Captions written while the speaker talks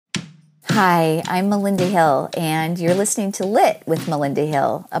Hi, I'm Melinda Hill, and you're listening to Lit with Melinda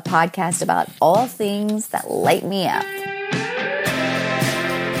Hill, a podcast about all things that light me up.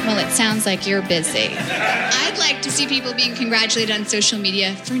 Well, it sounds like you're busy. I'd like to see people being congratulated on social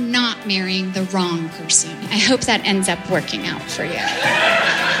media for not marrying the wrong person. I hope that ends up working out for you.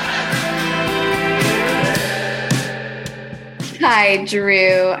 Hi,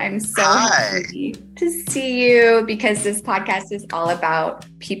 Drew. I'm so happy to see you because this podcast is all about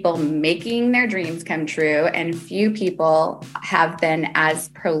people making their dreams come true, and few people have been as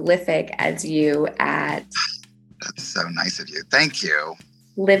prolific as you at That's so nice of you. Thank you.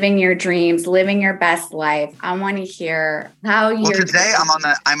 Living your dreams, living your best life. I want to hear how you're. Well, today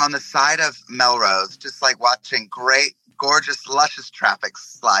I'm on the side of Melrose, just like watching great, gorgeous, luscious traffic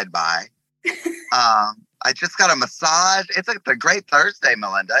slide by. I just got a massage. It's like a great Thursday,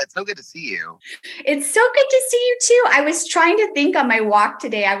 Melinda. It's so good to see you. It's so good to see you too. I was trying to think on my walk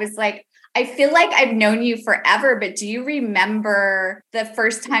today. I was like, I feel like I've known you forever, but do you remember the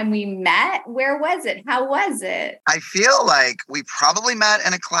first time we met? Where was it? How was it? I feel like we probably met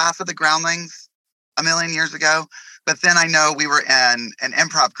in a class of the Groundlings a million years ago, but then I know we were in an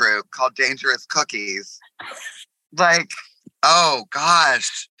improv group called Dangerous Cookies. Like, oh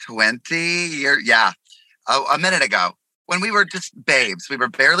gosh, 20 years. Yeah. Oh, a minute ago, when we were just babes. We were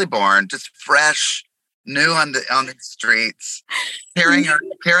barely born, just fresh, new on the streets, carrying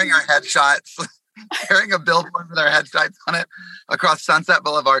our headshots, carrying a billboard with our headshots on it across Sunset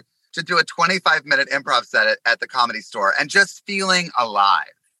Boulevard to do a 25-minute improv set at the Comedy Store, and just feeling alive.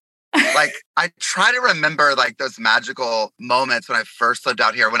 Like, I try to remember like those magical moments when I first lived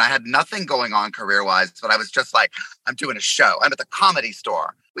out here, when I had nothing going on career-wise, but I was just like, I'm doing a show. I'm at the Comedy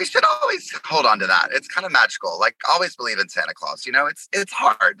Store. We should always hold on to that. It's kind of magical. Like, always believe in Santa Claus. You know, it's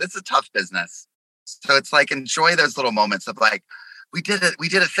hard. It's a tough business. So it's like, enjoy those little moments of like, we did it. We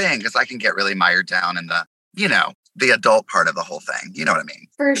did a thing, because I can get really mired down in the adult part of the whole thing. You know what I mean?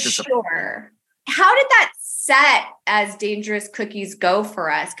 For sure. How did that set as Dangerous Cookies go for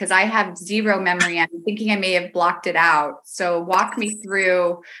us? Because I have zero memory. I'm thinking I may have blocked it out. So walk me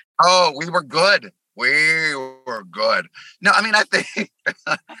through. Oh, we were good. We were good. No, I mean, I think,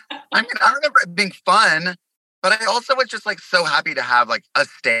 I remember it being fun, but I also was just like so happy to have like a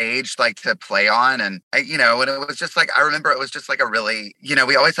stage like to play on. And, and it was just like, I remember it was just like a really,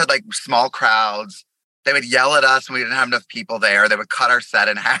 we always had like small crowds. They would yell at us when we didn't have enough people there. They would cut our set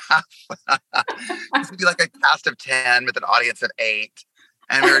in half. This would be like a cast of 10 with an audience of 8.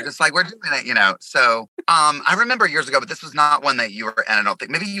 And we were just like, we're doing it, So I remember years ago, but this was not one that you were in, I don't think.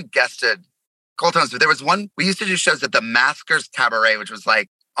 Maybe you guessed it. Cold Tones, but there was one, we used to do shows at the Maskers Cabaret, which was like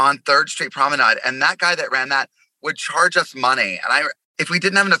on 3rd Street Promenade. And that guy that ran that would charge us money. And if we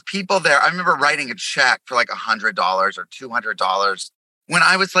didn't have enough people there, I remember writing a check for like $100 or $200 when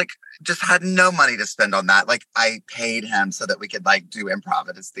I was like, just had no money to spend on that. Like, I paid him so that we could like do improv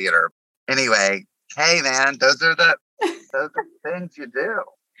at his theater. Anyway, hey man, those are the things you do.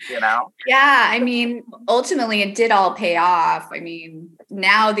 Yeah, I mean, ultimately it did all pay off. I mean,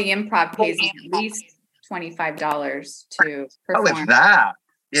 now the improv pays me at least $25 to perform. Oh, it's that.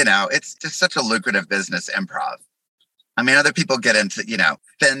 It's just such a lucrative business, improv. I mean, other people get into,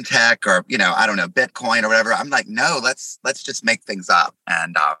 fintech or, I don't know, Bitcoin or whatever. I'm like, no, let's just make things up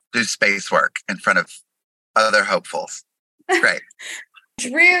and do space work in front of other hopefuls. It's great.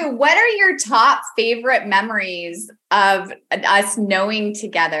 Drew, what are your top favorite memories of us knowing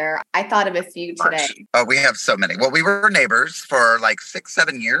together? I thought of a few today. Oh, we have so many. Well, we were neighbors for like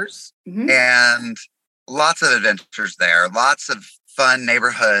 6-7 years, and lots of adventures there, lots of fun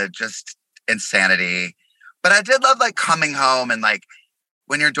neighborhood, just insanity. But I did love like coming home and like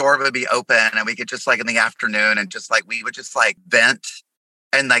when your door would be open and we could just like in the afternoon and just like, we would just like vent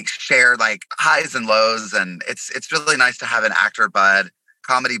and like share like highs and lows. And it's really nice to have an actor bud,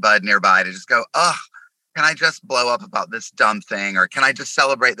 comedy bud nearby to just go, oh, can I just blow up about this dumb thing? Or can I just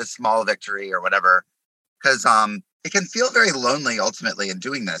celebrate this small victory or whatever? Because it can feel very lonely ultimately in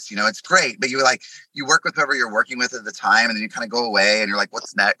doing this. It's great, but you work with whoever you're working with at the time, and then you kind of go away and you're like,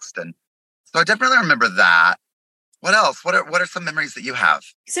 what's next? And so I definitely remember that. What else? What are some memories that you have?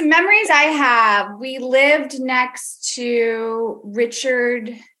 Some memories I have. We lived next to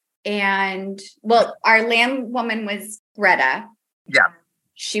Richard, and our landwoman was Greta. Yeah.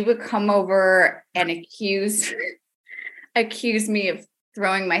 She would come over and accuse me of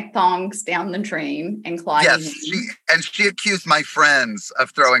throwing my thongs down the drain and clogging them. Yes, she accused my friends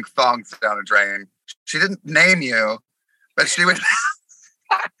of throwing thongs down a drain. She didn't name you, but she would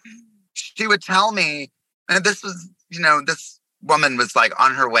she would tell me, and this was, this woman was like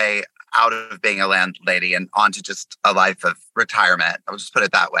on her way out of being a landlady and onto just a life of retirement. I'll just put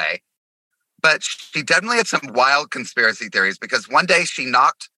it that way. But she definitely had some wild conspiracy theories because one day she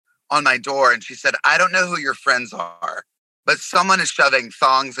knocked on my door and she said, I don't know who your friends are, but someone is shoving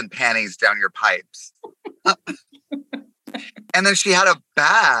thongs and panties down your pipes. And then she had a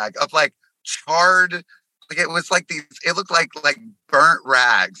bag of like charred, like it was like these, it looked like burnt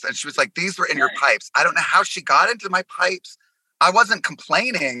rags. And she was like, these were in your pipes. I don't know how she got into my pipes. I wasn't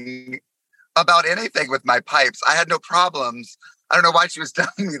complaining about anything with my pipes. I had no problems. I don't know why she was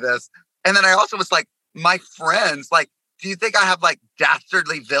telling me this. And then I also was like, my friends, like, do you think I have like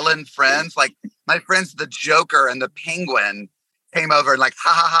dastardly villain friends? Like my friends, the Joker and the Penguin came over and like,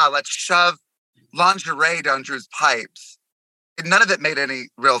 ha ha ha, let's shove lingerie down Drew's pipes. And none of it made any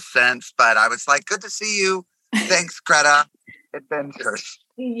real sense, but I was like, good to see you. Thanks, Greta. Adventures.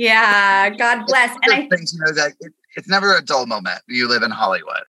 Yeah, God bless. And I think, that it's never a dull moment. You live in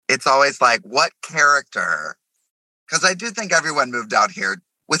Hollywood. It's always like, what character? Because I do think everyone moved out here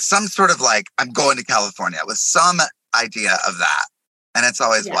with some sort of like, I'm going to California, with some idea of that. And it's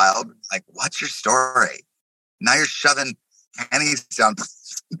always wild. Like, what's your story? Now you're shoving panties down,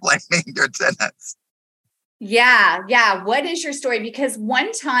 blaming your tenants. Yeah. What is your story? Because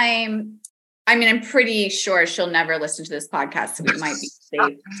one time, I mean, I'm pretty sure she'll never listen to this podcast, so we might be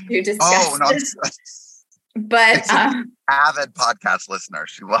safe to discuss this. But avid podcast listener.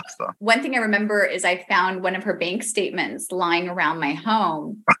 She loves them. One thing I remember is I found one of her bank statements lying around my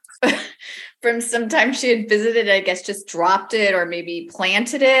home from some time she had visited, I guess just dropped it or maybe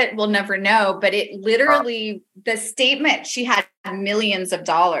planted it. We'll never know. But it literally, the statement, she had millions of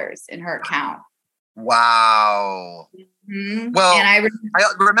dollars in her account. Wow. Mm-hmm. Well, and I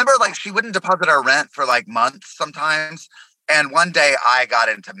remember like she wouldn't deposit our rent for like months sometimes. And one day I got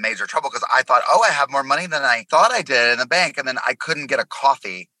into major trouble because I thought, I have more money than I thought I did in the bank. And then I couldn't get a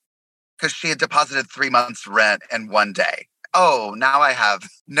coffee because she had deposited 3 months rent in one day. Oh, now I have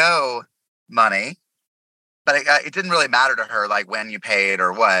no money. But it didn't really matter to her, like when you paid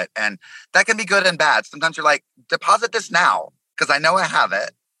or what. And that can be good and bad. Sometimes you're like, deposit this now because I know I have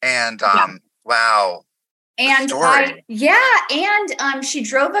it. And wow. And she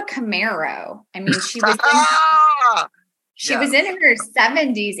drove a Camaro. I mean, she was was in her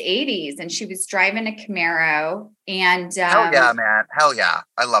 70s, 80s, and she was driving a Camaro. And hell yeah, man. Hell yeah.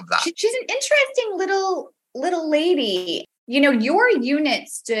 I love that. She's an interesting little lady. Your unit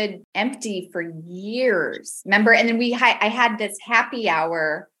stood empty for years. Remember? And then I had this happy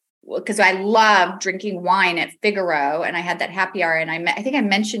hour because I love drinking wine at Figaro, and I had that happy hour. And I think I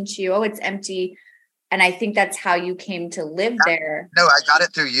mentioned to you, it's empty. And I think that's how you came to live there. No, I got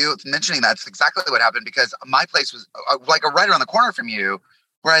it through you mentioning that. That's exactly what happened because my place was like right around the corner from you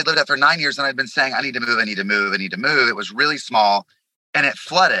where I lived at for 9 years. And I'd been saying, I need to move. It was really small and it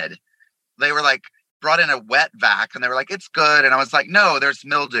flooded. They were like brought in a wet vac and they were like, it's good. And I was like, no, there's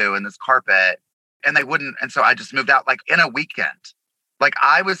mildew in this carpet. And they wouldn't. And so I just moved out like in a weekend. Like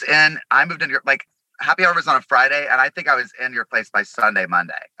I moved in your, like, happy hour was on a Friday, and I think I was in your place by Sunday,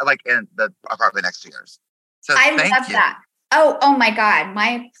 Monday, like in the apartment next to yours. So I love that. Oh my God,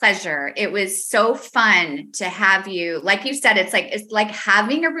 my pleasure. It was so fun to have you. Like you said, it's like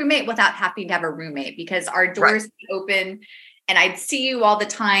having a roommate without having to have a roommate because our doors open, and I'd see you all the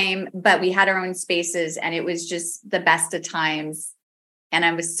time, but we had our own spaces, and it was just the best of times. And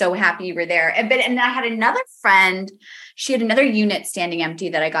I was so happy you were there. And I had another friend. She had another unit standing empty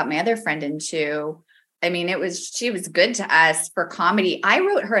that I got my other friend into. I mean, she was good to us for comedy. I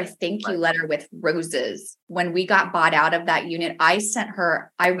wrote her a thank you letter with roses when we got bought out of that unit. I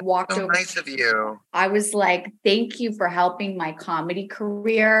walked over. Nice of you. I was like, thank you for helping my comedy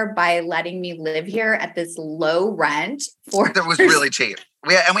career by letting me live here at this low rent. It was really cheap.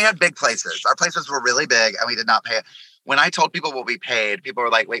 We had big places. Our places were really big and we did not pay it. When I told people what we paid, people were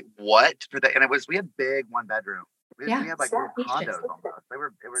like, wait, what? And we had big 1-bedroom. We had like little condos almost. They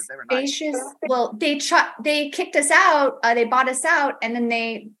were nice. Well, they kicked us out. They bought us out, and then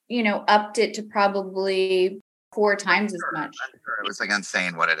they, upped it to probably 4 times as much. I'm sure it was like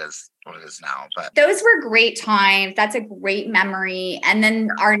insane what it is now. But those were great times. That's a great memory. And then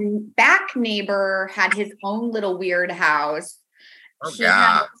our back neighbor had his own little weird house. He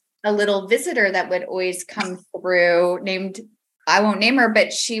had a little visitor that would always come through. I won't name her,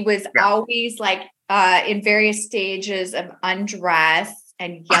 but she was always like. In various stages of undress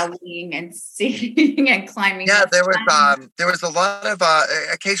and yelling and singing and climbing. Yeah, there was a lot of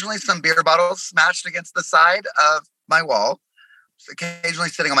occasionally some beer bottles smashed against the side of my wall. Occasionally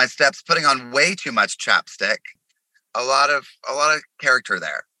sitting on my steps, putting on way too much chapstick. A lot of character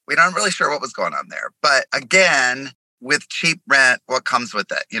there. We're not really sure what was going on there, but again, with cheap rent, what comes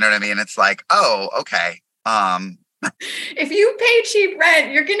with it? You know what I mean? It's like, oh, okay. If you pay cheap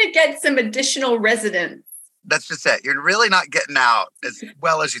rent, you're going to get some additional residents. That's just it. You're really not getting out as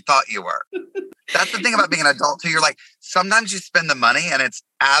well as you thought you were. That's the thing about being an adult too. You're like, sometimes you spend the money and it's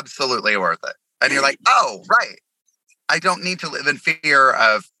absolutely worth it. And you're like, oh, right. I don't need to live in fear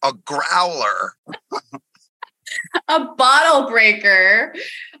of a growler. A bottle breaker.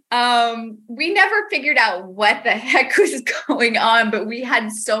 We never figured out what the heck was going on, but we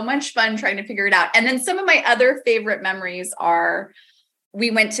had so much fun trying to figure it out. And then some of my other favorite memories are we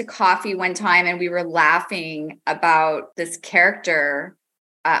went to coffee one time and we were laughing about this character.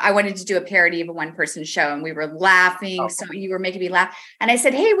 I wanted to do a parody of a one-person show and we were laughing. Oh. So you were making me laugh. And I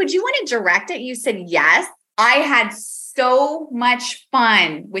said, hey, would you want to direct it? You said, yes. I had so much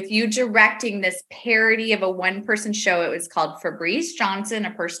fun with you directing this parody of a one-person show. It was called Fabrice Johnson,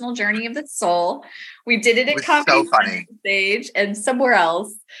 A Personal Journey of the Soul. We did it at Comedy Stage and somewhere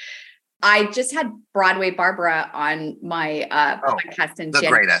else. I just had Broadway Barbara on my podcast in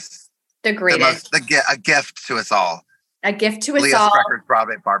January. The greatest. A gift to us all. A gift to us Leah all. Strecker's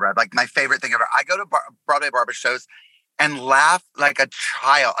Broadway Barbara. Like my favorite thing ever. I go to Broadway Barbara shows and laugh like a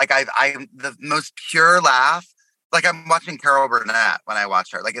child. Like I'm the most pure laugh. Like I'm watching Carol Burnett when I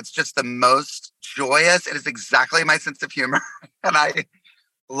watch her. Like it's just the most joyous. It is exactly my sense of humor. And I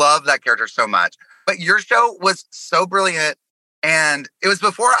love that character so much. But your show was so brilliant. And it was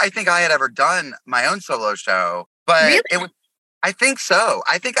before I think I had ever done my own solo show. But really? It was, I think so.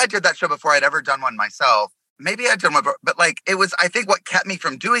 I think I did that show before I'd ever done one myself. Maybe I'd done one, but like it was, I think what kept me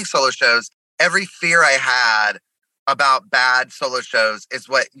from doing solo shows, every fear I had about bad solo shows is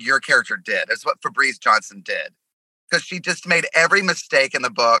what your character did. It's what Fabrice Johnson did. Because she just made every mistake in the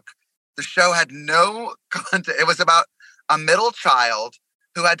book. The show had no content. It was about a middle child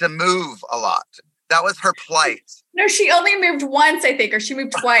who had to move a lot. That was her plight. No, she only moved once, I think, or she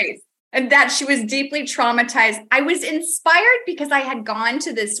moved twice. And that she was deeply traumatized. I was inspired because I had gone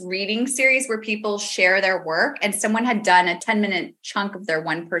to this reading series where people share their work and someone had done a 10-minute chunk of their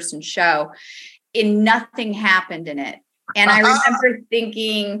one-person show and nothing happened in it. And I remember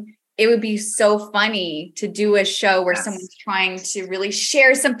thinking it would be so funny to do a show where someone's trying to really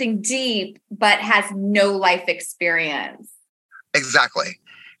share something deep, but has no life experience. Exactly.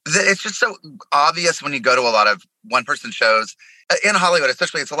 It's just so obvious when you go to a lot of one-person shows in Hollywood,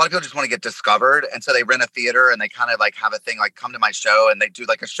 especially. It's a lot of people just want to get discovered. And so they rent a theater and they kind of like have a thing like come to my show and they do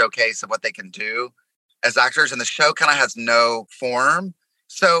like a showcase of what they can do as actors. And the show kind of has no form.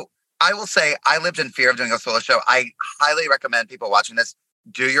 So I will say I lived in fear of doing a solo show. I highly recommend people watching this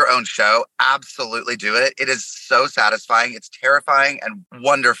do your own show. Absolutely do it. It is so satisfying. It's terrifying and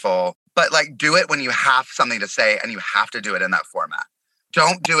wonderful. But like do it when you have something to say and you have to do it in that format.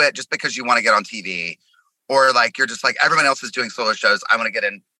 Don't do it just because you want to get on TV or like you're just like everyone else is doing solo shows. I want to get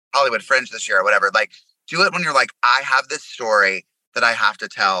in Hollywood Fringe this year or whatever. Like do it when you're like, I have this story that I have to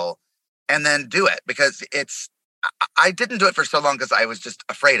tell, and then do it because I didn't do it for so long because I was just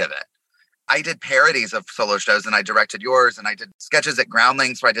afraid of it. I did parodies of solo shows and I directed yours and I did sketches at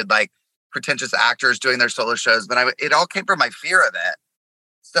Groundlings where I did like pretentious actors doing their solo shows, but it all came from my fear of it.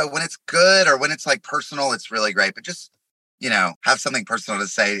 So when it's good or when it's like personal, it's really great, but just, have something personal to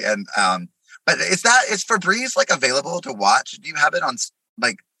say. And, but is Fabrice like available to watch? Do you have it on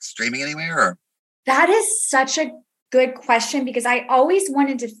like streaming anywhere? Or? That is such a good question because I always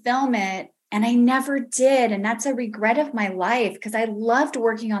wanted to film it and I never did. And that's a regret of my life because I loved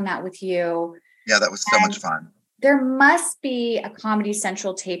working on that with you. Yeah, that was so much fun. There must be a Comedy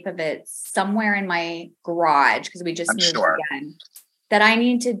Central tape of it somewhere in my garage because we just moved again that I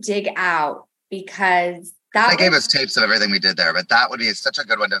need to dig out because they gave us tapes of everything we did there, but that would be such a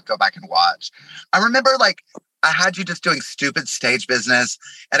good one to go back and watch. I remember like I had you just doing stupid stage business.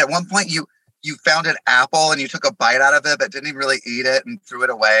 And at one point you found an apple and you took a bite out of it, but didn't even really eat it and threw it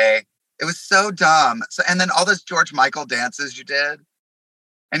away. It was so dumb. So, and then all those George Michael dances you did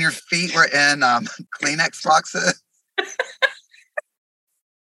and your feet were in Kleenex boxes.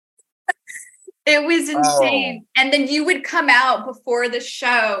 It was insane. Oh. And then you would come out before the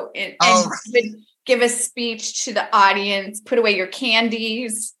show and would give a speech to the audience, put away your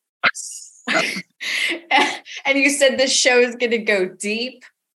candies. And you said this show is going to go deep.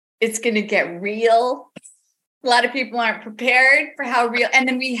 It's going to get real. A lot of people aren't prepared for how real. And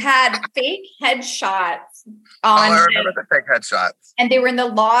then we had fake headshots on. I remember the fake headshots. And they were in the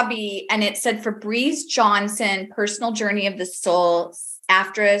lobby and it said Fabrice Johnson, Personal Journey of the Soul,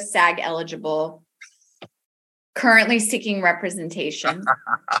 AFTRA SAG eligible, currently seeking representation.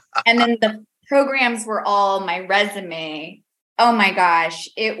 And then the programs were all my resume. Oh my gosh.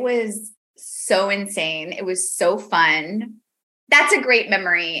 It was so insane. It was so fun. That's a great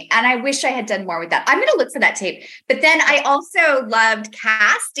memory. And I wish I had done more with that. I'm going to look for that tape. But then I also loved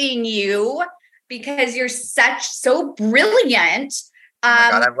casting you because you're so brilliant. Oh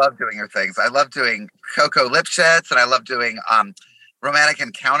my God, I love doing your things. I love doing Coco Lipschitz and I love doing romantic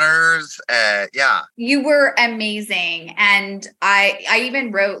encounters. Yeah. You were amazing. And I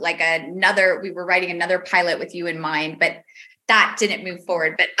even wrote we were writing another pilot with you in mind, but that didn't move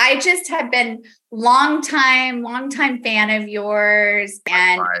forward. But I just have been long time fan of yours.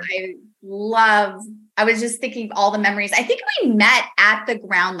 And I was just thinking of all the memories. I think we met at the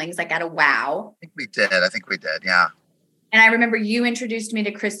Groundlings, like at a WOW. I think we did. Yeah. And I remember you introduced me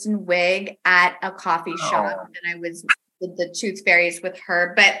to Kristen Wiig at a coffee shop, and I was with the Tooth Fairies with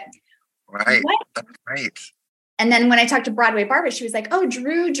her. But right, that's great. And then when I talked to Broadway Barbara, she was like, "Oh,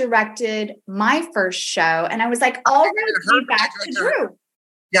 Drew directed my first show," and I was like, "All roads back to Drew."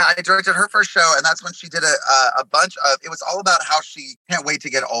 Yeah, I directed her first show, and that's when she did a bunch of. It was all about how she can't wait to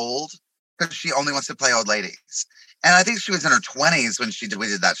get old because she only wants to play old ladies. And I think she was in her 20s when we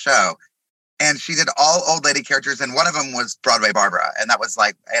did that show. And she did all old lady characters. And one of them was Broadway Barbara. And that was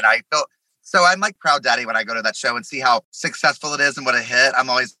like, and I felt, so I'm like proud daddy when I go to that show and see how successful it is and what a hit. I'm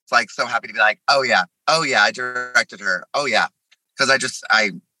always like so happy to be like, oh yeah, I directed her. Oh yeah. Because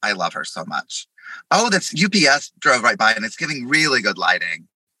I love her so much. Oh, that's UPS drove right by and it's giving really good lighting.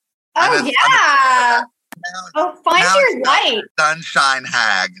 Oh, find your light. Sunshine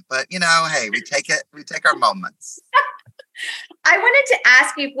hag. But hey, we take our moments. I wanted to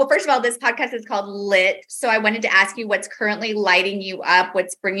ask you, well, first of all, this podcast is called Lit. So I wanted to ask you what's currently lighting you up,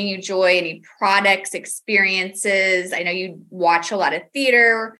 what's bringing you joy, any products, experiences. I know you watch a lot of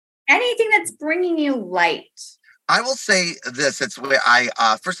theater, anything that's bringing you light. I will say this. It's where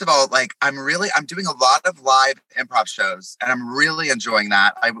first of all, like I'm doing a lot of live improv shows and I'm really enjoying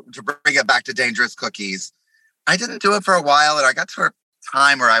that. To bring it back to Dangerous Cookies. I didn't do it for a while and I got to a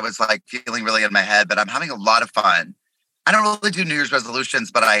time where I was like feeling really in my head, but I'm having a lot of fun. I don't really do New Year's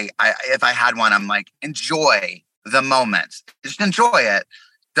resolutions, but I if I had one, I'm like, enjoy the moment. Just enjoy it.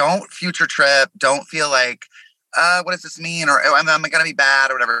 Don't future trip. Don't feel like, what does this mean? Or am I going to be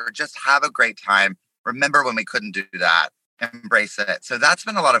bad or whatever? Just have a great time. Remember when we couldn't do that. Embrace it. So that's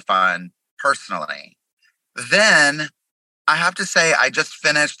been a lot of fun personally. Then I have to say, I just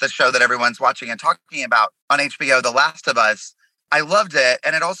finished the show that everyone's watching and talking about on HBO, The Last of Us. I loved it.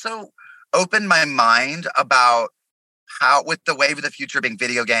 And it also opened my mind about how with the wave of the future being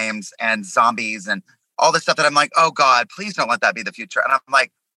video games and zombies and all this stuff that I'm like, oh God, please don't let that be the future. And I'm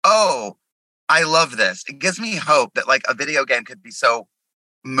like, oh, I love this. It gives me hope that like a video game could be so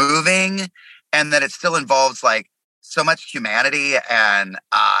moving and that it still involves like so much humanity and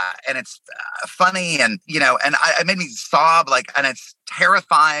it's funny and, and it made me sob like, and it's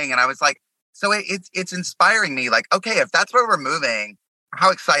terrifying. And I was like, so it's inspiring me like, okay, if that's where we're moving, how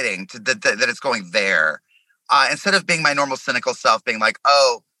exciting that it's going there. Instead of being my normal cynical self, being like,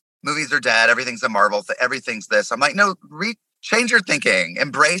 oh, movies are dead, everything's a Marvel, everything's this. I'm like, no, change your thinking,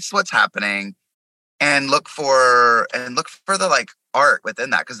 embrace what's happening, and look for the like art within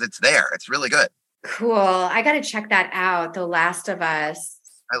that because it's there. It's really good. Cool. I got to check that out. The Last of Us.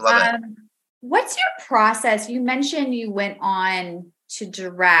 I love it. What's your process? You mentioned you went on to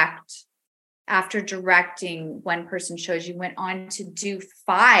direct. After directing one person shows, you went on to do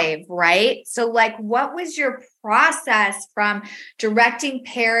 5, right? So like, what was your process from directing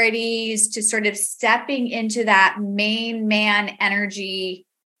parodies to sort of stepping into that main man energy?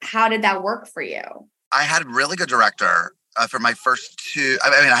 How did that work for you? I had a really good director for my first 2.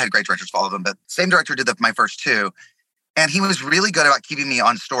 I mean, I had great directors for all of them, but same director did my first 2. And he was really good about keeping me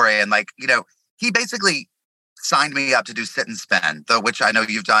on story. And like, he basically signed me up to do Sit and Spin, which I know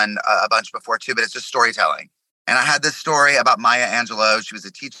you've done a bunch before too, but it's just storytelling. And I had this story about Maya Angelou. She was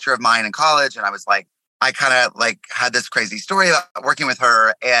a teacher of mine in college. And I was like, I kind of like had this crazy story about working with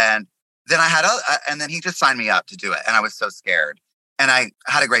her. And then and then he just signed me up to do it. And I was so scared and I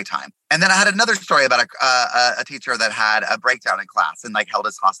had a great time. And then I had another story about a teacher that had a breakdown in class and like held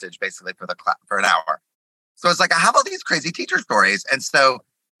us hostage basically for an hour. So it's like, I have all these crazy teacher stories. And so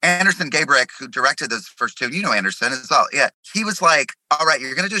Anderson Gabrick, who directed those first 2, Anderson as well. Yeah. He was like, all right,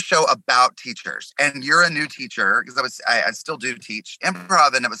 you're going to do a show about teachers and you're a new teacher because I still do teach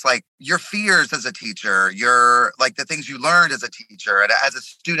improv. And it was like your fears as a teacher, your like the things you learned as a teacher and as a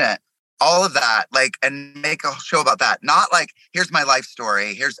student, all of that, like, and make a show about that. Not like, here's my life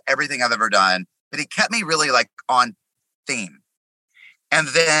story. Here's everything I've ever done. But he kept me really like on theme. And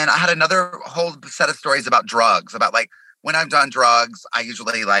then I had another whole set of stories about drugs, about like, when I've done drugs, I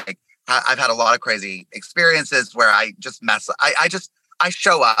usually like, I've had a lot of crazy experiences where I just mess up. I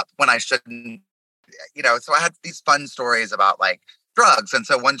show up when I shouldn't so I had these fun stories about like drugs. And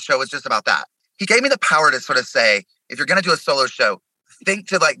so one show was just about that. He gave me the power to sort of say, if you're going to do a solo show, think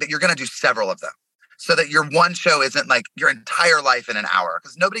to like that you're going to do several of them so that your one show isn't like your entire life in an hour,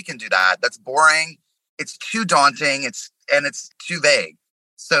 because nobody can do that. That's boring. It's too daunting. It's too vague.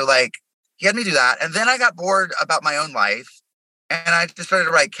 So like he had me do that. And then I got bored about my own life and I just started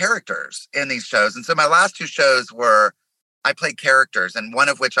to write characters in these shows. And so my last two shows were, I played characters, and one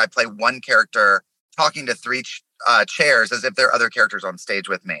of which I play one character talking to three chairs as if there are other characters on stage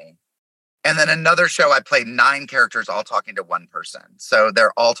with me. And then another show, I played 9 characters all talking to one person. So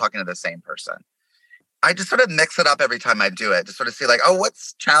they're all talking to the same person. I just sort of mix it up every time I do it to sort of see like, oh,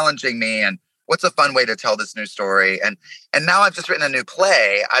 what's challenging me and what's a fun way to tell this new story. And now I've just written a new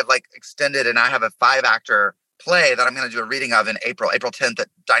play. I've like extended, and I have a 5-actor play that I'm going to do a reading of in April 10th at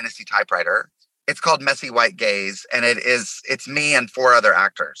Dynasty Typewriter. It's called Messy White Gaze, and it's me and 4 other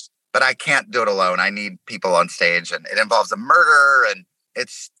actors. But I can't do it alone. I need people on stage, and it involves a murder, and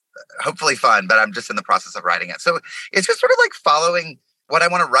it's hopefully fun, but I'm just in the process of writing it. So it's just sort of like following what I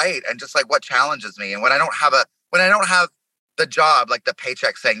want to write and just like what challenges me. And when I don't have the job, like the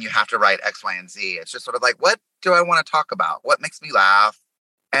paycheck saying you have to write X, Y, and Z, it's just sort of like, what do I want to talk about? What makes me laugh?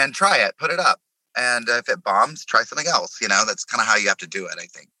 And try it, put it up. And if it bombs, try something else. That's kind of how you have to do it, I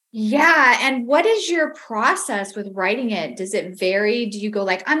think. Yeah. And what is your process with writing it? Does it vary? Do you go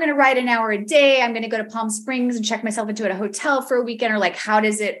like, I'm going to write an hour a day. I'm going to go to Palm Springs and check myself into a hotel for a weekend? Or like, how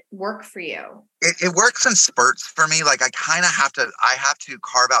does it work for you? It works in spurts for me. Like I have to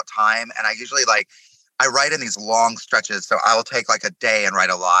carve out time. And I usually I write in these long stretches. So I will take like a day and write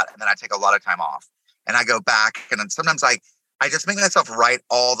a lot. And then I take a lot of time off and I go back. And then sometimes I just make myself write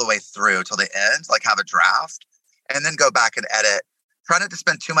all the way through till the end, like have a draft and then go back and edit. Try not to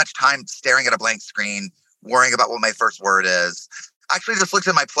spend too much time staring at a blank screen, worrying about what my first word is. I actually just looked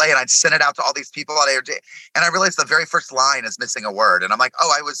at my play and I'd send it out to all these people all day, and I realized the very first line is missing a word. And I'm like,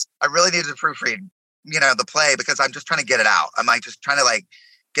 oh, I really needed to proofread, the play because I'm just trying to get it out. I'm like just trying to like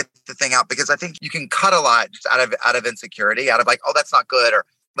get the thing out because I think you can cut a lot just out of insecurity, out of like, oh, that's not good, or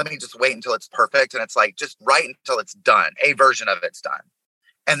let me just wait until it's perfect. And it's like just write until it's done. A version of it's done,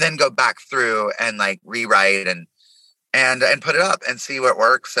 and then go back through and like rewrite and put it up and see what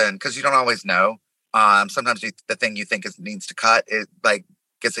works. And because you don't always know, sometimes the thing you think needs to cut, it like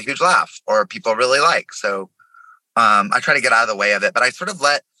gets a huge laugh or people really like. So I try to get out of the way of it, but I sort of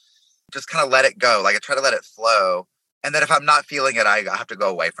let it go. Like I try to let it flow. And then if I'm not feeling it, I have to go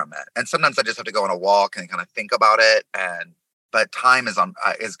away from it. And sometimes I just have to go on a walk and kind of think about it. But time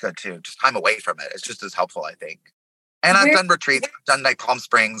is good too. Just time away from it. It's just as helpful, I think. And I've done retreats. I've done like Palm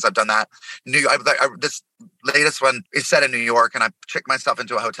Springs. I've done that. This latest one is set in New York, and I checked myself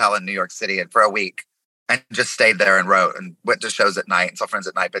into a hotel in New York City for a week and just stayed there and wrote and went to shows at night and saw friends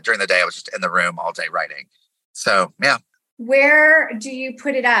at night. But during the day, I was just in the room all day writing. So, yeah. Where do you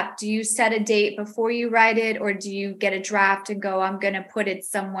put it up? Do you set a date before you write it, or do you get a draft and go, I'm going to put it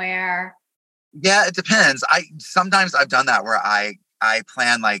somewhere? Yeah, it depends. Sometimes I've done that where I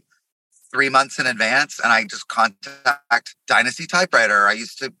plan like 3 months in advance and I just contact Dynasty Typewriter. I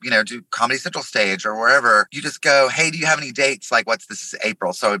used to, do Comedy Central Stage or wherever. You just go, hey, do you have any dates? Like, this is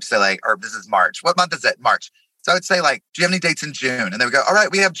April. So I'd say like, or this is March. What month is it? March. So I would say like, do you have any dates in June? And they would go, all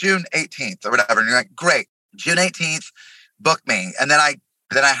right, we have June 18th or whatever. And you're like, great, June 18th, book me. And then I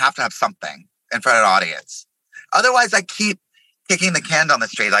have to have something in front of an audience. Otherwise I keep kicking the can down the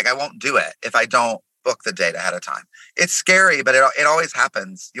street. Like I won't do it if I don't book the date ahead of time. It's scary, but it always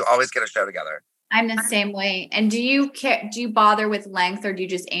happens. You always get a show together. I'm the same way. And do you bother with length, or do you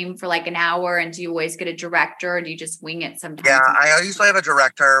just aim for like an hour? And do you always get a director, or do you just wing it sometimes? Yeah, I usually have a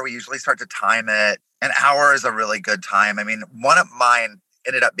director. We usually start to time it. An hour is a really good time. I mean, one of mine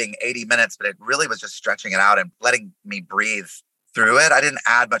ended up being 80 minutes, but it really was just stretching it out and letting me breathe through it. I didn't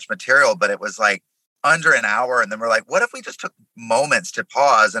add much material, but it was like under an hour. And then we're like, what if we just took moments to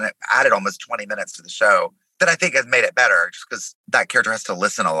pause? And it added almost 20 minutes to the show that I think has made it better, just because that character has to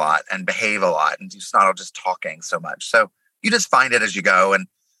listen a lot and behave a lot and it's not just talking so much. So you just find it as you go. And,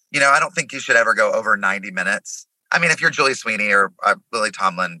 I don't think you should ever go over 90 minutes. I mean, if you're Julie Sweeney or Lily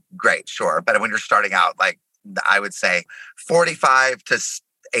Tomlin, great, sure. But when you're starting out, like I would say 45 to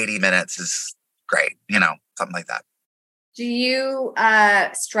 80 minutes is great, something like that. Do you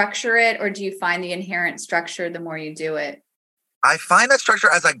structure it, or do you find the inherent structure the more you do it? I find that structure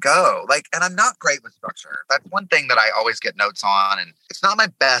as I go, and I'm not great with structure. That's one thing that I always get notes on, and it's not my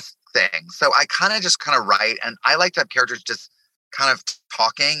best thing. So I kind of write, and I like to have characters just kind of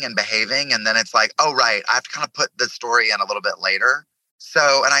talking and behaving. And then it's like, oh, right, I have to kind of put the story in a little bit later.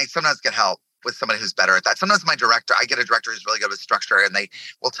 So, and I sometimes get help with somebody who's better at that. Sometimes I get a director who's really good with structure, and they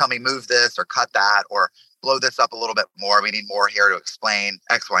will tell me move this or cut that or blow this up a little bit more. We need more here to explain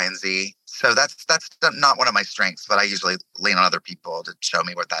X, Y, and Z. So that's not one of my strengths, but I usually lean on other people to show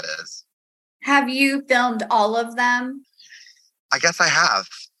me what that is. Have you filmed all of them? I guess I have.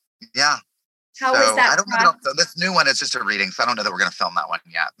 Yeah. How was that? I don't know. This new one is just a reading, so I don't know that we're going to film that one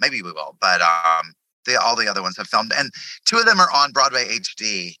yet. Maybe we will, but all the other ones have filmed, and 2 of them are on Broadway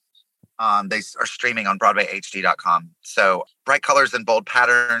HD. They are streaming on BroadwayHD.com. So Bright Colors and Bold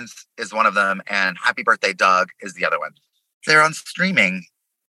Patterns is one of them, and Happy Birthday, Doug is the other one. They're on streaming.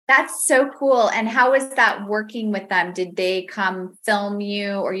 That's so cool. And how is that working with them? Did they come film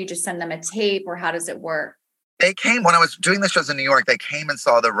you, or you just send them a tape, or how does it work? They came when I was doing the shows in New York. They came and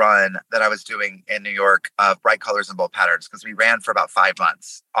saw the run that I was doing in New York of Bright Colors and Bold Patterns, because we ran for about 5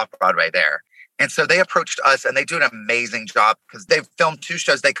 months off Broadway there. And so they approached us, and they do an amazing job because they've filmed 2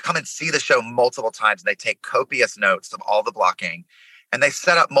 shows. They come and see the show multiple times, and they take copious notes of all the blocking, and they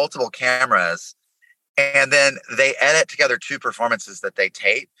set up multiple cameras, and then they edit together 2 performances that they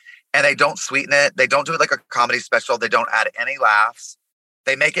tape, and they don't sweeten it. They don't do it like a comedy special. They don't add any laughs.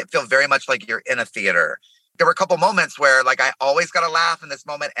 They make it feel very much like you're in a theater. There were a couple moments where like I always got a laugh in this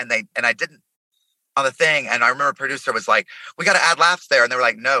moment, and I didn't on the thing. And I remember a producer was like, we got to add laughs there. And they were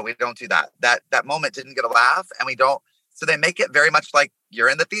like, no, we don't do that. That moment didn't get a laugh, and we don't. So they make it very much like you're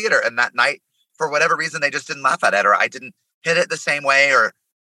in the theater. And that night, for whatever reason, they just didn't laugh at it, or I didn't hit it the same way, or,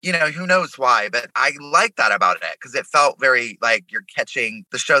 who knows why. But I like that about it because it felt very like you're catching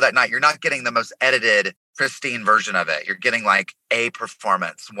the show that night. You're not getting the most edited, pristine version of it. You're getting like a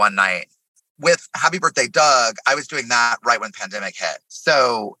performance one night. With Happy Birthday, Doug, I was doing that right when pandemic hit.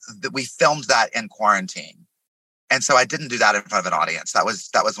 So we filmed that in quarantine. And so I didn't do that in front of an audience. That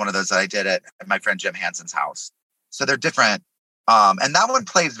was one of those that I did at my friend Jim Hanson's house. So they're different. And that one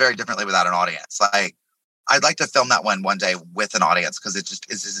plays very differently without an audience. Like, I'd like to film that one day with an audience because it's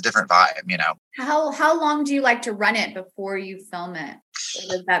just a different vibe, How long do you like to run it before you film it?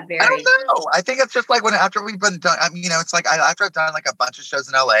 Or does that vary? I don't know. I think it's just like after we've been done, it's like after I've done like a bunch of shows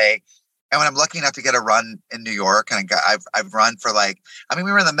in LA. And when I'm lucky enough to get a run in New York, and I've run for we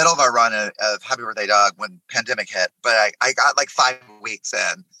were in the middle of our run of Happy Birthday, Doug when pandemic hit, but I got like 5 weeks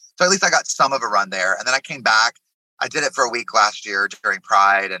in. So at least I got some of a run there. And then I came back. I did it for a week last year during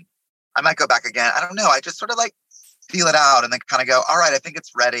Pride, and I might go back again. I don't know. I just sort of like feel it out and then kind of go, all right, I think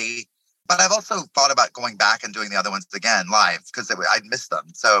it's ready. But I've also thought about going back and doing the other ones again live because I'd missed them.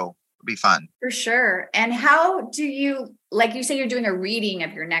 So it'd be fun. For sure. And how do you, like you say, you're doing a reading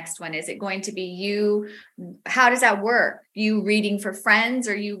of your next one. Is it going to be you? How does that work? You reading for friends,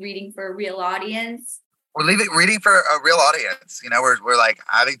 or you reading for a real audience? We're reading for a real audience. We're like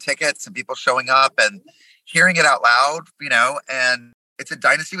having tickets and people showing up and hearing it out loud, and it's a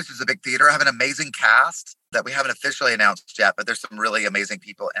Dynasty, which is a big theater. I have an amazing cast that we haven't officially announced yet, but there's some really amazing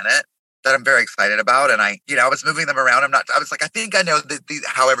people in it that I'm very excited about. And I was moving them around. I was like, I think I know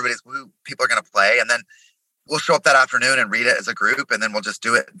how who people are going to play. And then we'll show up that afternoon and read it as a group. And then we'll just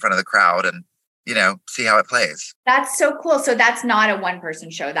do it in front of the crowd and, see how it plays. That's so cool. So that's not a 1-person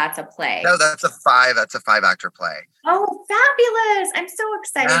show. That's a play. No, that's a 5-actor play. Oh, fabulous. I'm so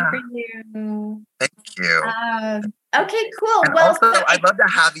excited for you. Thank you. Okay, cool. And also, I'd love to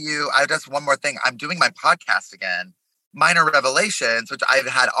have you. Just one more thing. I'm doing my podcast again, Minor Revelations, which I've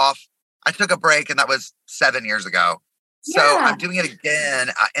had off. I took a break, and that was 7 years ago. So I'm doing it again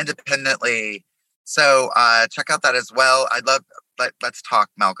independently. So check out that as well. Let's talk,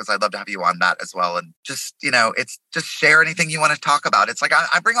 Mel, because I'd love to have you on that as well. And just, it's just share anything you want to talk about. It's like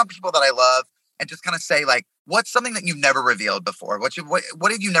I bring on people that I love and just kind of say, like, what's something that you've never revealed before? What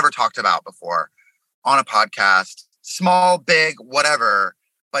have you never talked about before on a podcast? Small, big, whatever,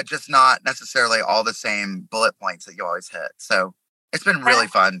 but just not necessarily all the same bullet points that you always hit. So it's been really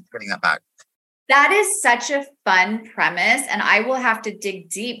fun getting that back. That is such a fun premise. And I will have to dig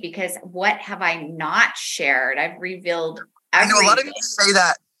deep because what have I not shared? I've revealed everything. I know a lot of people say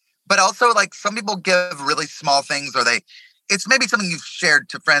that, but also like some people give really small things, or it's maybe something you've shared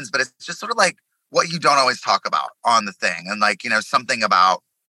to friends, but it's just sort of like what you don't always talk about on the thing. And like, something about,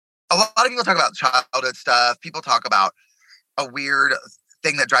 a lot of people talk about childhood stuff. People talk about a weird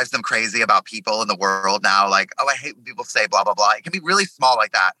thing that drives them crazy about people in the world now. Like, oh, I hate when people say blah, blah, blah. It can be really small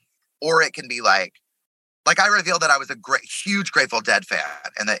like that. Or it can be like I revealed that I was a huge Grateful Dead fan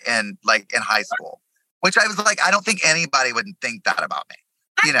in high school, which I was like, I don't think anybody would think that about me,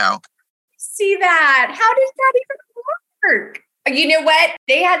 See that? How does that even work? You know what?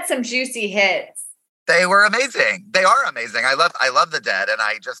 They had some juicy hits. They were amazing. They are amazing. I love the Dead. And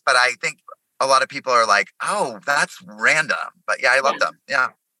but I think a lot of people are like, oh, that's random. But yeah, I love them. Yeah.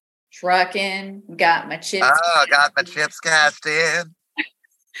 trucking, got my chips. Oh, got my chips cashed in.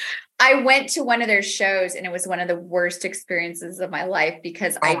 I went to one of their shows and it was one of the worst experiences of my life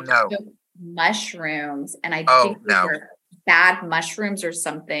because I took mushrooms and I think they were bad mushrooms or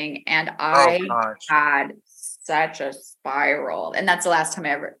something. And I had such a spiral. And that's the last time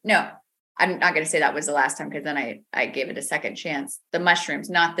I'm not going to say that was the last time because then I gave it a second chance. The mushrooms,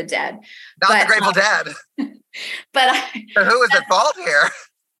 not the dead. The Grateful Dead. So who is at fault here?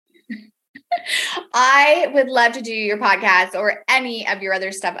 I would love to do your podcast or any of your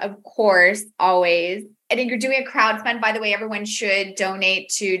other stuff, of course, always. I think you're doing a crowdfund. By the way, everyone should donate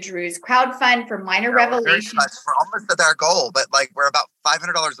to Drew's crowdfund for Minor Revelations. We're almost at our goal, but like we're about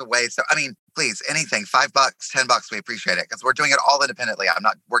 $500 away. So, I mean, please, anything, $5, $10, we appreciate it because we're doing it all independently. I'm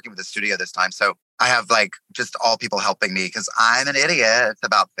not working with the studio this time. So I have like just all people helping me because I'm an idiot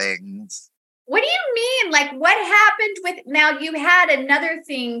about things. What do you mean? Like what happened with, now you had another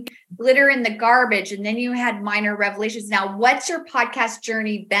thing, Glitter in the Garbage, and then you had Minor Revelations. Now, what's your podcast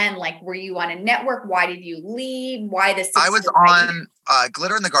journey been? Like, were you on a network? Why did you leave? Why the I was on,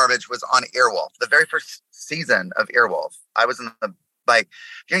 Glitter in the Garbage was on Earwolf, the very first season of Earwolf. I was in the,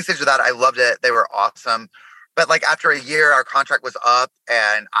 beginning stage of that. I loved it. They were awesome. But like after a year, our contract was up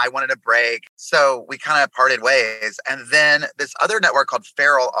and I wanted a break. So we kind of parted ways. And then this other network called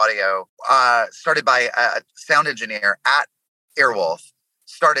Feral Audio, started by a sound engineer at Earwolf,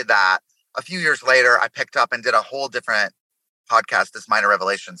 started that. A few years later, I picked up and did a whole different podcast, this Minor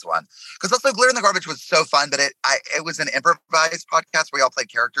Revelations one. Because also Glitter in the Garbage was so fun, but it was an improvised podcast where we all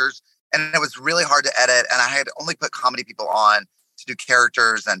played characters. And it was really hard to edit. And I had only put comedy people on to do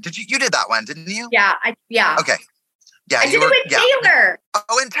characters. And you did that one, didn't you? Yeah. Okay. Yeah. I did it with Taylor.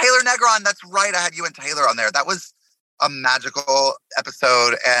 Oh, and Taylor Negron. That's right. I had you and Taylor on there. That was a magical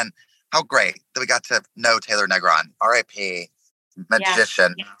episode. And how great that we got to know Taylor Negron, R.I.P.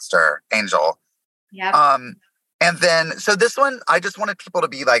 magician, master, angel. Yeah. And then, so this one, I just wanted people to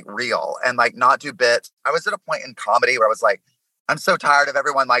be like real and like not do bits. I was at a point in comedy where I was like, I'm so tired of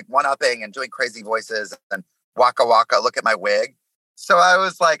everyone like one-upping and doing crazy voices and waka waka, look at my wig. So I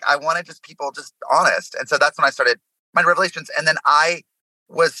was like, I wanted just people just honest. And so that's when I started Minor Revelations. And then I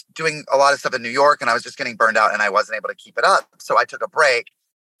was doing a lot of stuff in New York and I was just getting burned out and I wasn't able to keep it up. So I took a break.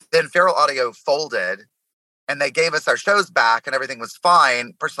 Then Feral Audio folded and they gave us our shows back and everything was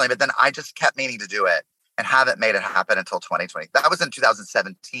fine personally. But then I just kept meaning to do it and haven't made it happen until 2020. That was in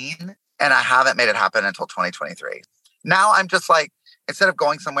 2017 and I haven't made it happen until 2023. Now I'm just like, instead of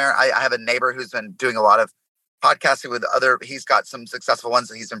going somewhere, I have a neighbor who's been doing a lot of podcasting with he's got some successful ones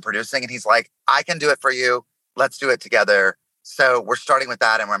that he's been producing. And he's like, I can do it for you. Let's do it together. So we're starting with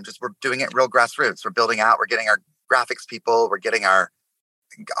that. And we're doing it real grassroots. We're building out, we're getting our graphics people, we're getting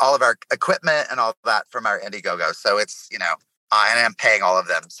all of our equipment and all that from our Indiegogo. So it's, and I'm paying all of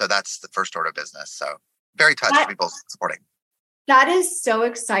them. So that's the first order of business. So very touched for people supporting. That is so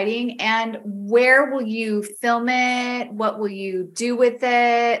exciting. And where will you film it? What will you do with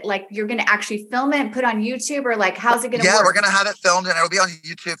it? Like you're going to actually film it and put on YouTube or like, how's it going to work? Yeah, we're going to have it filmed and it'll be on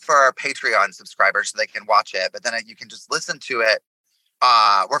YouTube for our Patreon subscribers so they can watch it. But then you can just listen to it.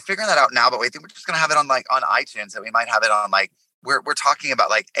 We're figuring that out now, but we think we're just going to have it on iTunes and we might have it on we're talking about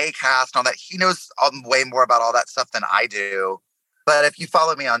like Acast and all that. He knows way more about all that stuff than I do. But if you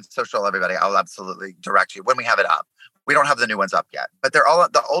follow me on social, everybody, I'll absolutely direct you when we have it up. We don't have the new ones up yet, but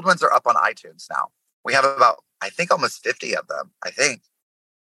the old ones are up on iTunes now. We have about, I think, almost 50 of them, I think.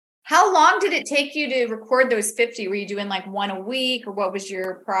 How long did it take you to record those 50? Were you doing like one a week or what was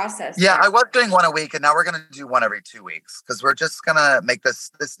your process? Yeah, I was doing one a week and now we're going to do one every 2 weeks because we're just going to make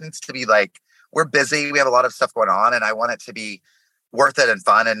this needs to be like, we're busy. We have a lot of stuff going on and I want it to be worth it and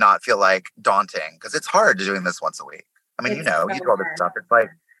fun and not feel like daunting because it's hard doing this once a week. I mean, you do all this stuff. It's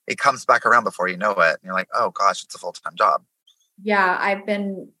like, it comes back around before you know it. And you're like, oh gosh, it's a full-time job. Yeah. I've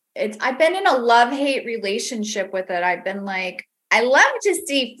been in a love-hate relationship with it. I've been like, I love to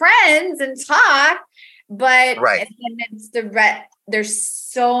see friends and talk, but there's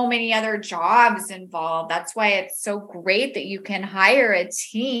so many other jobs involved. That's why it's so great that you can hire a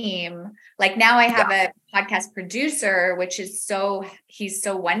team. Like now I have a podcast producer, which is he's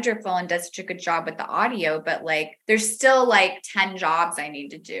so wonderful and does such a good job with the audio, but like, there's still like 10 jobs I need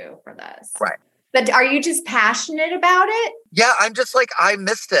to do for this. Right. But are you just passionate about it? Yeah, I'm just like, I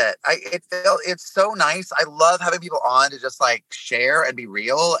missed it. It's so nice. I love having people on to just like share and be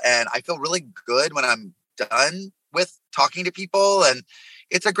real. And I feel really good when I'm done with talking to people. And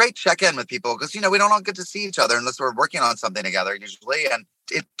it's a great check-in with people because, we don't all get to see each other unless we're working on something together usually. And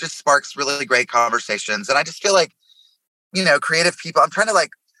it just sparks really great conversations. And I just feel like, creative people, I'm trying to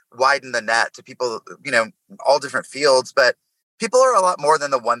like widen the net to people, all different fields, but people are a lot more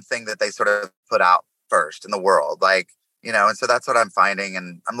than the one thing that they sort of put out first in the world. Like, and so that's what I'm finding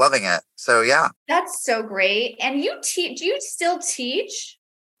and I'm loving it. So yeah. That's so great. And you teach, do you still teach?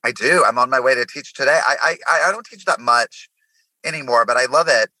 I do. I'm on my way to teach today. I don't teach that much anymore, but I love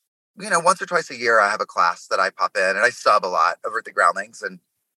it. Once or twice a year, I have a class that I pop in and I sub a lot over at the Groundlings. And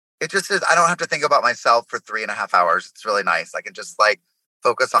it just is, I don't have to think about myself for 3.5 hours. It's really nice. I can just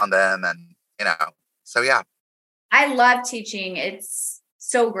focus on them and, so yeah. I love teaching. It's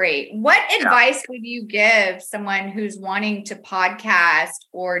so great. What advice would you give someone who's wanting to podcast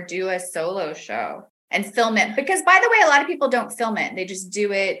or do a solo show and film it? Because by the way, a lot of people don't film it. They just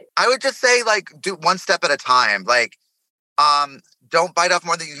do it. I would just say do one step at a time. Don't bite off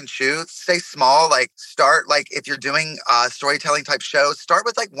more than you can chew. Stay small. Start, if you're doing storytelling type shows, start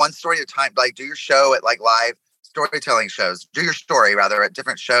with one story at a time. Do your show at live storytelling shows. Do your story rather at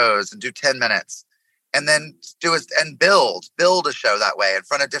different shows and do 10 minutes. And then build a show that way in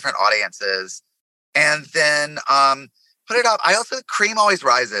front of different audiences. And then put it up. I also, cream always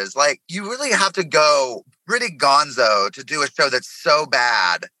rises. You really have to go pretty gonzo to do a show that's so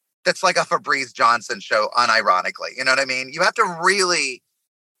bad. That's like a Febreze Johnson show, unironically. You know what I mean? You have to really,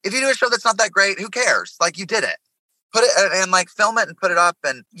 if you do a show that's not that great, who cares? You did it. Put it and film it and put it up.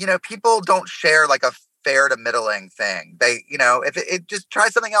 And, people don't share a fair to middling thing. They, if it just try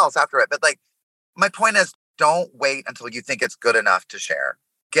something else after it. But my point is, don't wait until you think it's good enough to share.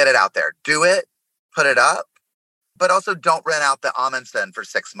 Get it out there. Do it. Put it up. But also don't rent out the Amundsen for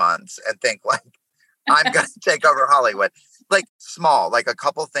 6 months and think I'm going to take over Hollywood. Small, a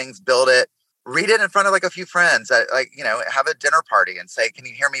couple things, build it, read it in front of a few friends, have a dinner party and say, can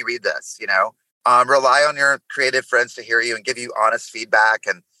you hear me read this? Rely on your creative friends to hear you and give you honest feedback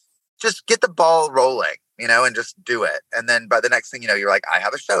and just get the ball rolling, and just do it. And then by the next thing, you're I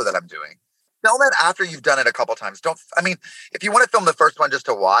have a show that I'm doing. Film it after you've done it a couple times. If you want to film the first one just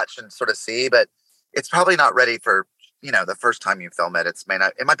to watch and sort of see, but it's probably not ready for, the first time you film it.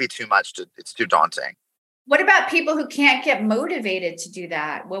 It might be too much. It's too daunting. What about people who can't get motivated to do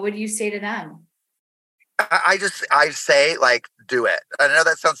that? What would you say to them? I say, do it. I know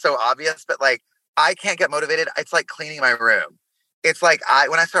that sounds so obvious, but I can't get motivated. It's like cleaning my room. It's when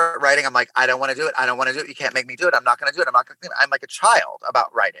I start writing, I'm I don't want to do it. I don't want to do it. You can't make me do it. I'm not going to do it. I'm not going to clean it. I'm like a child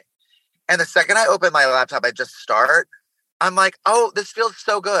about writing. And the second I open my laptop, I just start. I'm oh, this feels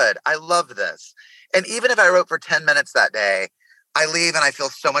so good. I love this. And even if I wrote for 10 minutes that day, I leave and I feel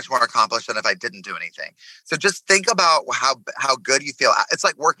so much more accomplished than if I didn't do anything. So just think about how good you feel. It's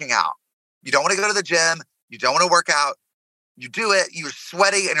like working out. You don't want to go to the gym. You don't want to work out. You do it. You're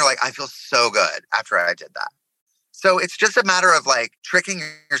sweaty and you're I feel so good after I did that. So it's just a matter of tricking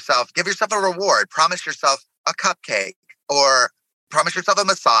yourself. Give yourself a reward. Promise yourself a cupcake or promise yourself a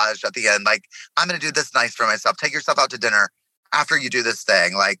massage at the end. I'm going to do this nice for myself. Take yourself out to dinner after you do this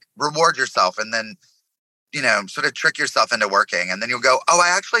thing. Reward yourself and then, sort of trick yourself into working. And then you'll go, oh, I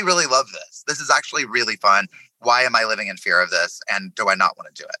actually really love this. This is actually really fun. Why am I living in fear of this? And do I not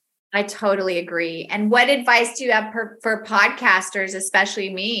want to do it? I totally agree. And what advice do you have for podcasters, especially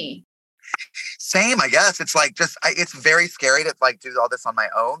me? Same, I guess. It's it's very scary to do all this on my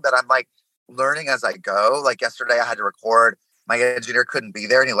own, but I'm learning as I go. Yesterday I had to record. My engineer couldn't be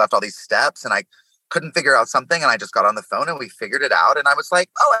there and he left all these steps and I couldn't figure out something. And I just got on the phone and we figured it out. And I was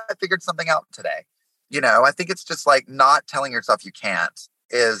oh, I figured something out today. I think it's just not telling yourself you can't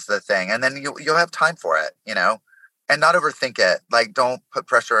is the thing. And then you'll have time for it, and not overthink it. Don't put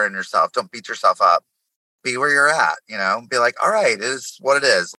pressure on yourself. Don't beat yourself up. Be where you're at, be all right, it is what it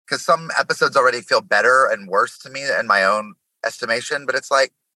is. Because some episodes already feel better and worse to me in my own estimation, but it's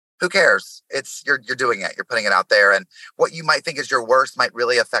who cares? It's you're doing it. You're putting it out there. And what you might think is your worst might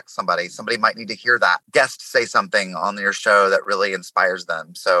really affect somebody. Somebody might need to hear that. Guest say something on your show that really inspires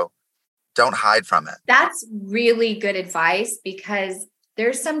them. So don't hide from it. That's really good advice because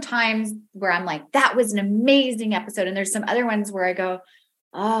there's some times where I'm that was an amazing episode. And there's some other ones where I go,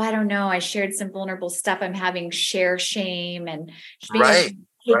 oh, I don't know. I shared some vulnerable stuff. I'm having share shame and right.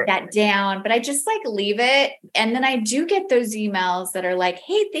 Take that down, but I just leave it. And then I do get those emails that are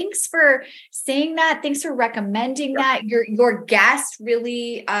hey, thanks for saying that. Thanks for recommending that. Your guest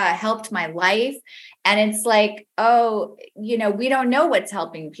really helped my life. And it's oh, we don't know what's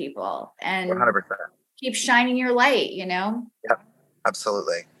helping people and 100%. Keep shining your light, Yep,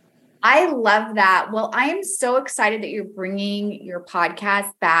 absolutely. I love that. Well, I am so excited that you're bringing your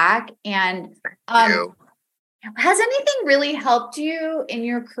podcast back. And Thank you. Has anything really helped you in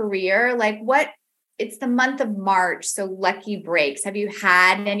your career? It's the month of March, so lucky breaks. Have you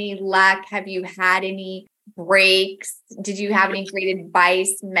had any luck? Have you had any breaks? Did you have any great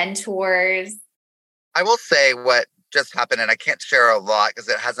advice, mentors? I will say what just happened, and I can't share a lot because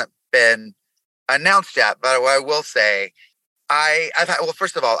it hasn't been announced yet. But what I will say,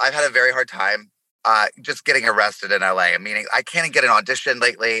 first of all, I've had a very hard time just getting arrested in LA. Meaning, I can't get an audition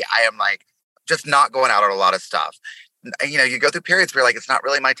lately. I am like just not going out on a lot of stuff. You go through periods where you're like, it's not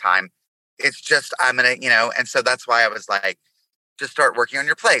really my time. It's just, I'm going to, and so that's why I was like, just start working on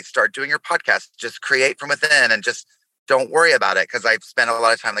your plate, start doing your podcast, just create from within and just don't worry about it. Cause I've spent a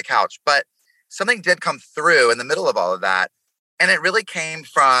lot of time on the couch, but something did come through in the middle of all of that. And it really came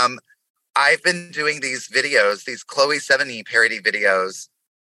from, I've been doing these videos, these Chloe 70 parody videos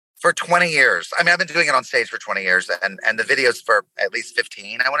for 20 years. I mean, I've been doing it on stage for 20 years and the videos for at least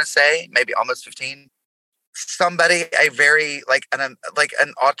 15, I want to say, maybe almost 15. Somebody, an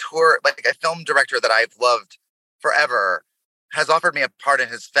auteur, like a film director that I've loved forever has offered me a part in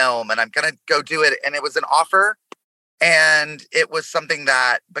his film, and I'm going to go do it. And it was an offer, and it was something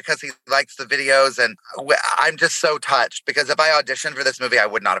that, because he likes the videos, and I'm just so touched, because if I auditioned for this movie, I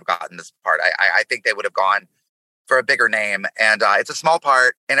would not have gotten this part. I think they would have gone for a bigger name, and it's a small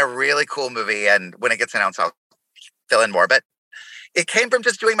part in a really cool movie. And when it gets announced, I'll fill in more, but it came from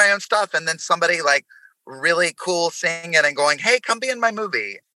just doing my own stuff. And then somebody like really cool seeing it and going, hey, come be in my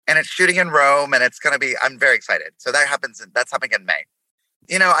movie. And it's shooting in Rome, and it's going to be, I'm very excited. So that's happening in May.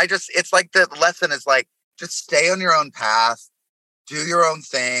 It's like the lesson is like, just stay on your own path, do your own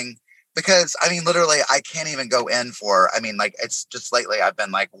thing. Because I mean, literally, I can't even go in it's just lately I've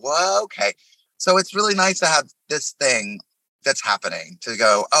been like, whoa, okay. So it's really nice to have this thing that's happening to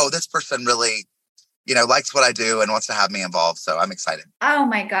go, oh, this person really, likes what I do and wants to have me involved. So I'm excited. Oh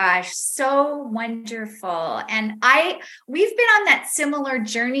my gosh. So wonderful. And we've been on that similar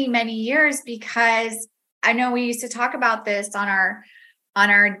journey many years, because I know we used to talk about this on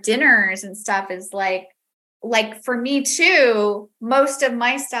our dinners and stuff, is like for me too, most of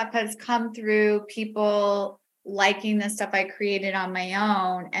my stuff has come through people liking the stuff I created on my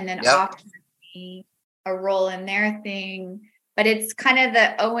own and then offering me a role in their thing. But it's kind of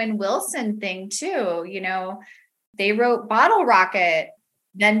the Owen Wilson thing too. They wrote Bottle Rocket,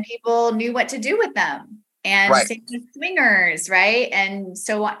 then people knew what to do with them. And same with Swingers, right? And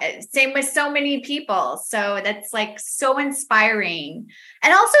so same with so many people. So that's like so inspiring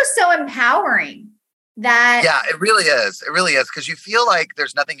and also so empowering that. Yeah, it really is. It really is. Because you feel like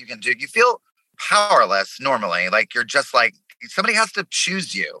there's nothing you can do. You feel powerless normally. Like you're just like, somebody has to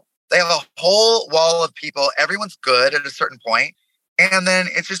choose you. They have a whole wall of people. Everyone's good at a certain point. And then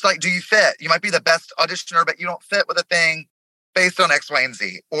it's just like, do you fit? You might be the best auditioner, but you don't fit with a thing based on X, Y, and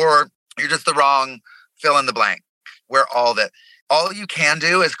Z. Or you're just the wrong fill in the blank. Where all you can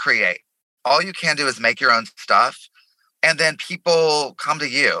do is create. All you can do is make your own stuff. And then people come to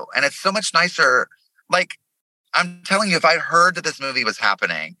you. And it's so much nicer. Like, I'm telling you, if I heard that this movie was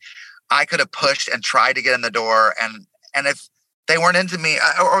happening, I could have pushed and tried to get in the door. And if they weren't into me,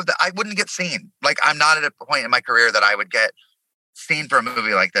 I wouldn't get seen. Like, I'm not at a point in my career that I would get seen for a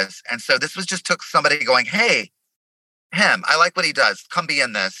movie like this. And so this took somebody going, hey, I like what he does. Come be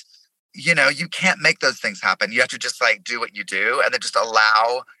in this. You can't make those things happen. You have to just like do what you do and then just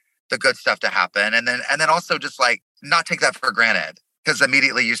allow the good stuff to happen. And then also just like not take that for granted, because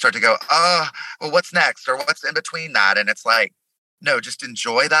immediately you start to go, oh, well, what's next? Or what's in between that? And it's like, no, just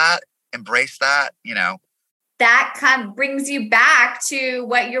enjoy that, embrace that, That kind of brings you back to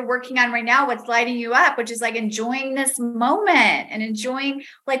what you're working on right now, what's lighting you up, which is like enjoying this moment and enjoying,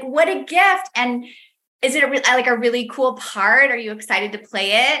 like, what a gift. And is it a really cool part? Are you excited to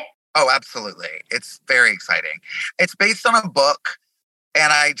play it? Oh, absolutely. It's very exciting. It's based on a book.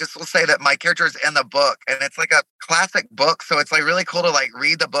 And I just will say that my character is in the book, and it's like a classic book. So it's like really cool to like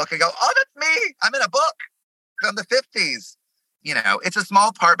read the book and go, oh, that's me. I'm in a book from the 50s. It's a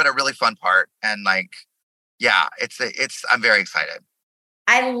small part, but a really fun part. And like, yeah, I'm very excited.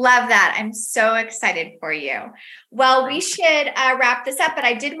 I love that. I'm so excited for you. Well, we should wrap this up, but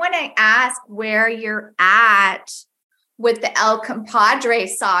I did want to ask where you're at with the El Compadre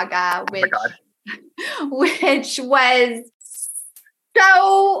saga, which was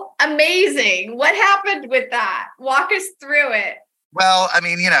so amazing. What happened with that? Walk us through it. Well, I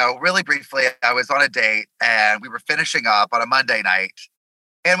mean, really briefly, I was on a date and we were finishing up on a Monday night.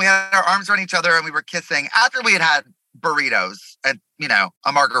 And we had our arms around each other and we were kissing after we had burritos and,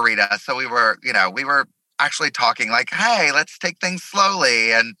 a margarita. So we were actually talking like, hey, let's take things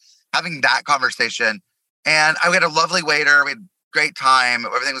slowly and having that conversation. And we had a lovely waiter. We had a great time.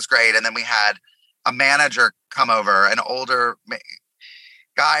 Everything was great. And then we had a manager come over, an older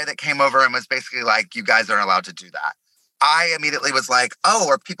guy that came over and was basically like, you guys aren't allowed to do that. I immediately was like, oh,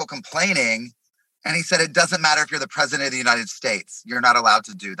 are people complaining? And he said, it doesn't matter if you're the president of the United States. You're not allowed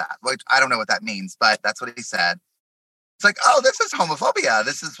to do that. Which I don't know what that means, but that's what he said. It's like, oh, this is homophobia.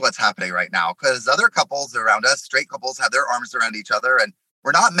 This is what's happening right now. Because other couples around us, straight couples, have their arms around each other, and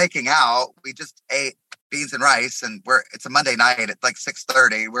we're not making out. We just ate beans and rice, and it's a Monday night at like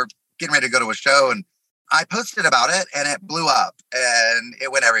 6:30. We're getting ready to go to a show, and I posted about it, and it blew up, and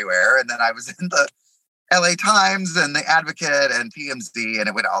it went everywhere. And then I was in the LA Times and the Advocate and TMZ, and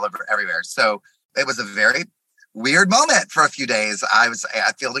it went all over everywhere. So it was a very weird moment for a few days. I was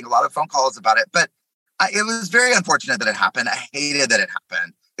fielding a lot of phone calls about it, but it was very unfortunate that it happened. I hated that it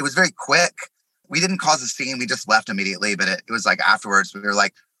happened. It was very quick. We didn't cause a scene. We just left immediately. But it was like afterwards, we were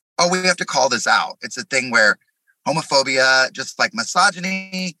like, oh, we have to call this out. It's a thing where homophobia, just like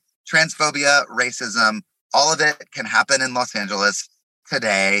misogyny, transphobia, racism, all of it can happen in Los Angeles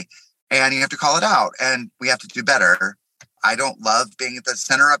today. And you have to call it out. And we have to do better. I don't love being at the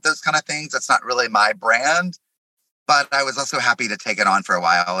center of those kind of things. That's not really my brand. But I was also happy to take it on for a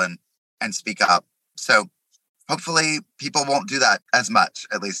while and speak up. So hopefully people won't do that as much,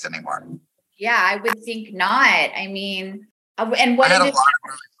 at least anymore. Yeah, I would think not. I mean, and what I had a lot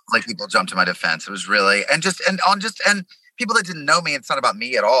of like people jump to my defense. It was really, and people that didn't know me, it's not about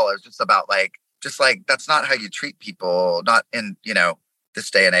me at all. It was just about like that's not how you treat people, not in, this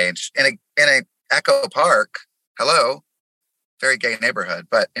day and age. In a Echo Park, hello. Very gay neighborhood,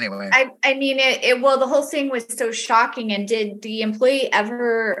 but anyway. I mean, well, the whole thing was so shocking. And did the employee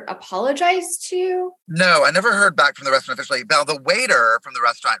ever apologize to you? No, I never heard back from the restaurant officially. Now, the waiter from the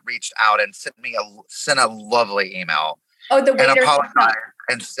restaurant reached out and sent a lovely email. Oh, the waiter. And apologized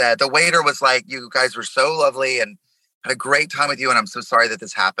and said, the waiter was like, you guys were so lovely and had a great time with you. And I'm so sorry that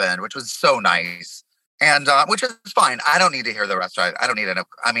this happened, which was so nice. And which is fine. I don't need to hear the restaurant. I don't need to.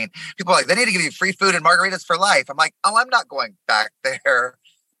 I mean, people are like, they need to give you free food and margaritas for life. I'm like, oh, I'm not going back there.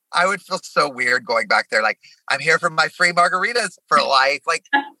 I would feel so weird going back there. Like, I'm here for my free margaritas for life. Like,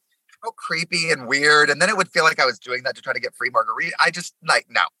 so creepy and weird. And then it would feel like I was doing that to try to get free margarita. I just like,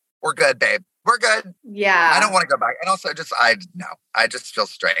 no, we're good, babe. We're good. Yeah. I don't want to go back. And also I just feel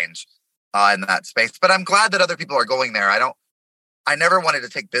strange in that space. But I'm glad that other people are going there. I never wanted to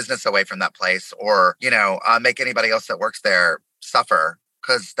take business away from that place or, make anybody else that works there suffer,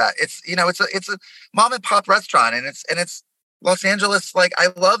 because that it's a mom and pop restaurant and it's Los Angeles. Like, I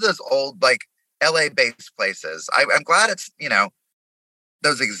love those old, like LA based places. I'm glad it's,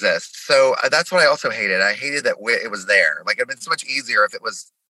 those exist. So that's what I also hated. I hated that it was there. Like, it'd been so much easier if it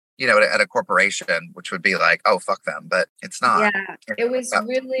was, at a corporation, which would be like, oh, fuck them. But it's not. Yeah, it was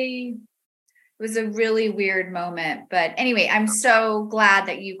a really weird moment. But anyway, I'm so glad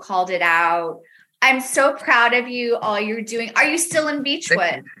that you called it out. I'm so proud of you, all you're doing. Are you still in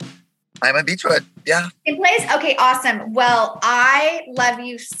Beechwood? I'm in Beechwood. Yeah. In place? Okay, awesome. Well, I love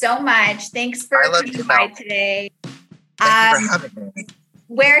you so much. Thanks for coming by today. Thank you for having me.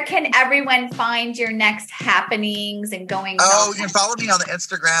 Where can everyone find your next happenings and going? Oh, you can follow me on the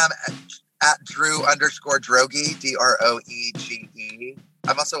Instagram at Drew_Droege, Droege.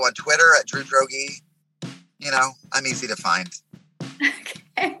 I'm also on Twitter at Drew Droege. I'm easy to find. Okay.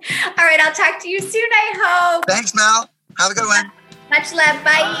 All right. I'll talk to you soon, I hope. Thanks, Mel. Have a good one. Much love.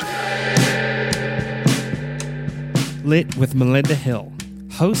 Bye. Lit with Melinda Hill.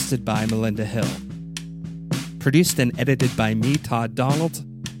 Hosted by Melinda Hill. Produced and edited by me, Todd Donald.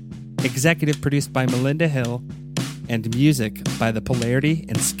 Executive produced by Melinda Hill. And music by The Polarity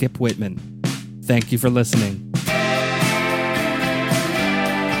and Skip Whitman. Thank you for listening.